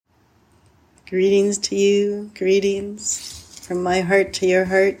Greetings to you, greetings from my heart to your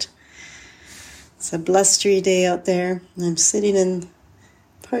heart. It's a blustery day out there. I'm sitting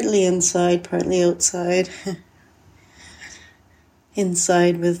partly inside, partly outside.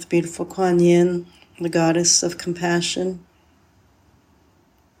 Inside with beautiful Kuan Yin, the goddess of compassion,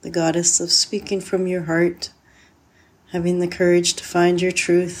 the goddess of speaking from your heart, having the courage to find your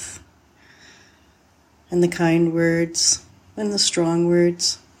truth, and the kind words and the strong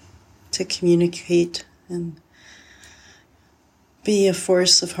words to communicate and be a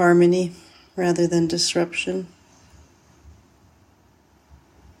force of harmony rather than disruption.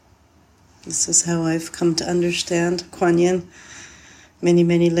 This is how I've come to understand Kuan Yin. Many,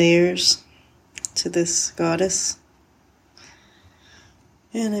 many layers to this goddess.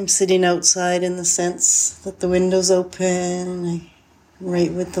 And I'm sitting outside in the sense that the window's open and I'm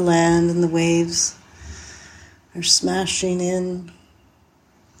right with the land and the waves are smashing in.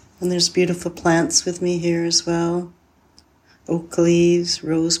 And there's beautiful plants with me here as well. Oak leaves,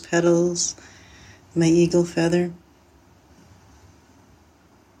 rose petals, my eagle feather.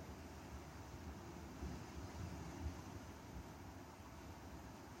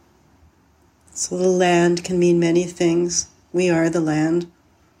 So the land can mean many things. We are the land.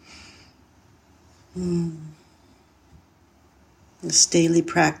 This daily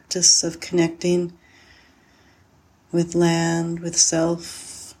practice of connecting with land, with self,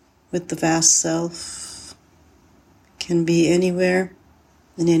 with the vast self, can be anywhere,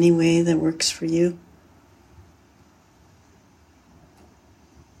 in any way that works for you.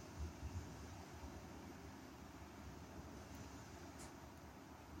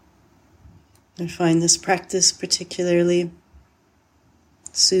 I find this practice particularly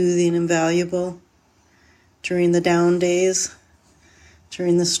soothing and valuable during the down days,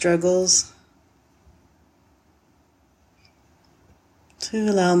 during the struggles, to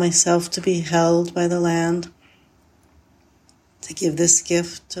allow myself to be held by the land, to give this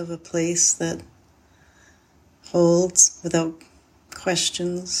gift of a place that holds without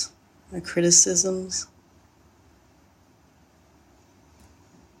questions or criticisms.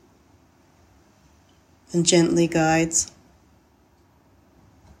 And gently guides.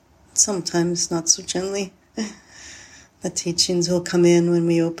 Sometimes not so gently. The teachings will come in when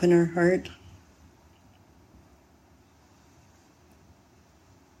we open our heart.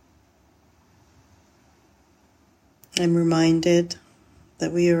 I'm reminded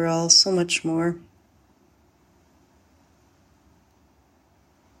that we are all so much more.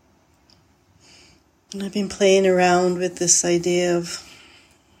 And I've been playing around with this idea of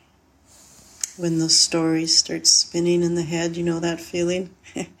when those stories start spinning in the head, you know that feeling?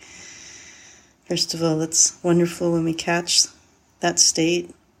 First of all, it's wonderful when we catch that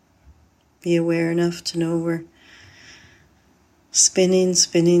state, be aware enough to know we're spinning,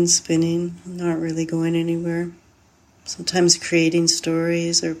 not really going anywhere. Sometimes creating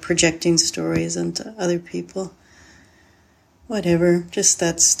stories or projecting stories onto other people. Whatever, just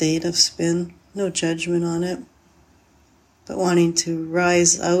that state of spin, no judgment on it. But wanting to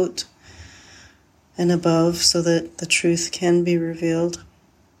rise out and above so that the truth can be revealed.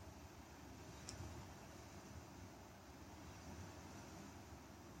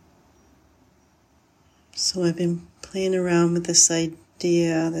 So I've been playing around with this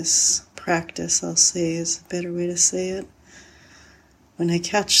idea, this practice, I'll say is a better way to say it. When I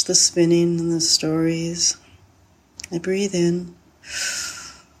catch the spinning and the stories, I breathe in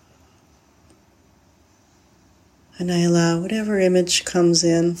and I allow whatever image comes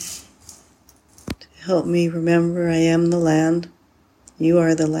in to help me remember I am the land, you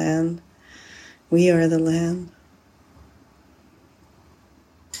are the land, we are the land.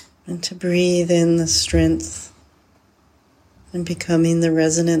 And to breathe in the strength and becoming the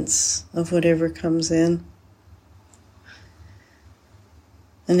resonance of whatever comes in.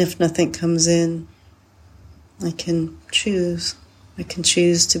 And if nothing comes in, I can choose. I can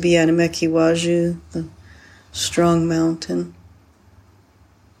choose to be Anameki Waju, the strong mountain,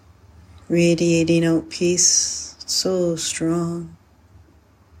 radiating out peace, so strong.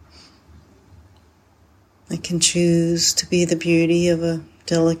 I can choose to be the beauty of a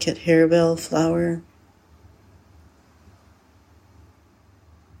delicate harebell flower.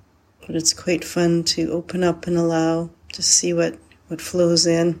 But it's quite fun to open up and allow to see what flows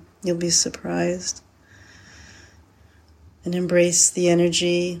in. You'll be surprised. And embrace the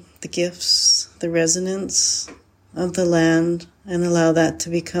energy, the gifts, the resonance of the land, and allow that to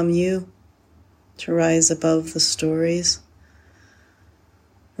become you, to rise above the stories,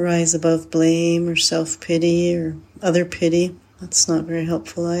 rise above blame or self-pity or other pity. That's not very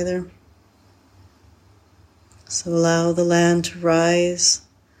helpful either. So allow the land to rise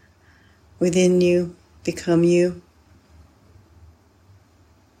within you, become you.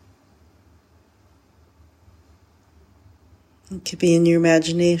 It could be in your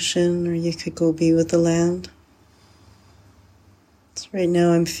imagination, or you could go be with the land. So right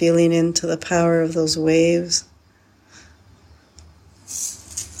now I'm feeling into the power of those waves.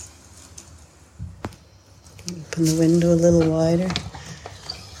 Open the window a little wider.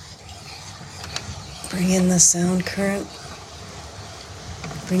 Bring in the sound current.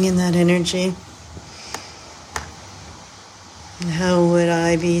 Bring in that energy. And how would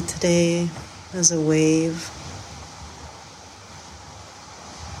I be today as a wave?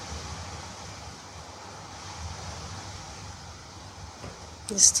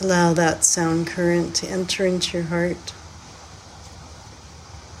 Just allow that sound current to enter into your heart.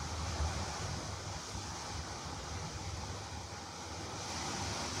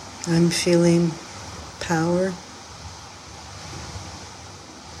 I'm feeling power.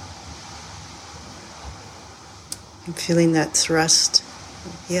 I'm feeling that thrust.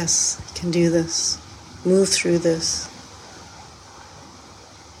 Yes, I can do this. Move through this.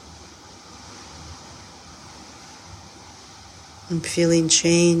 I'm feeling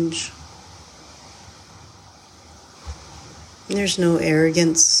change. There's no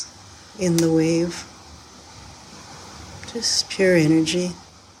arrogance in the wave. Just pure energy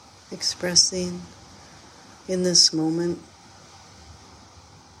expressing in this moment.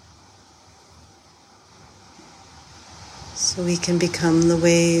 So we can become the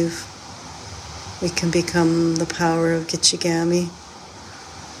wave. We can become the power of Gitchigami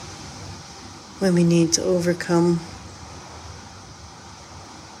when we need to overcome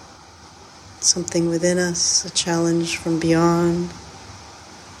something within us, a challenge from beyond.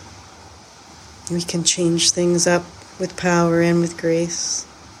 We can change things up with power and with grace.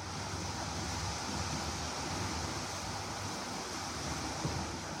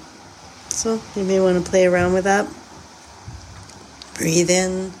 So you may want to play around with that. Breathe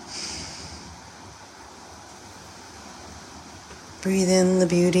in. Breathe in the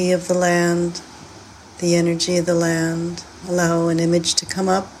beauty of the land, the energy of the land. Allow an image to come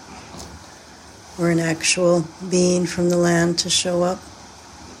up, or an actual being from the land to show up.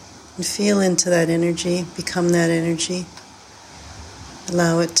 And feel into that energy, become that energy.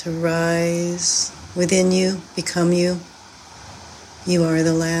 Allow it to rise within you, become you. You are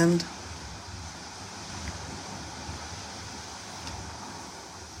the land.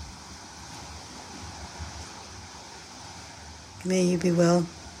 May you be well.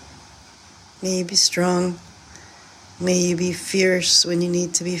 May you be strong. May you be fierce when you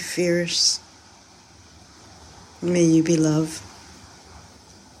need to be fierce. May you be love.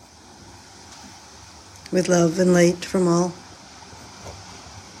 With love and light from all.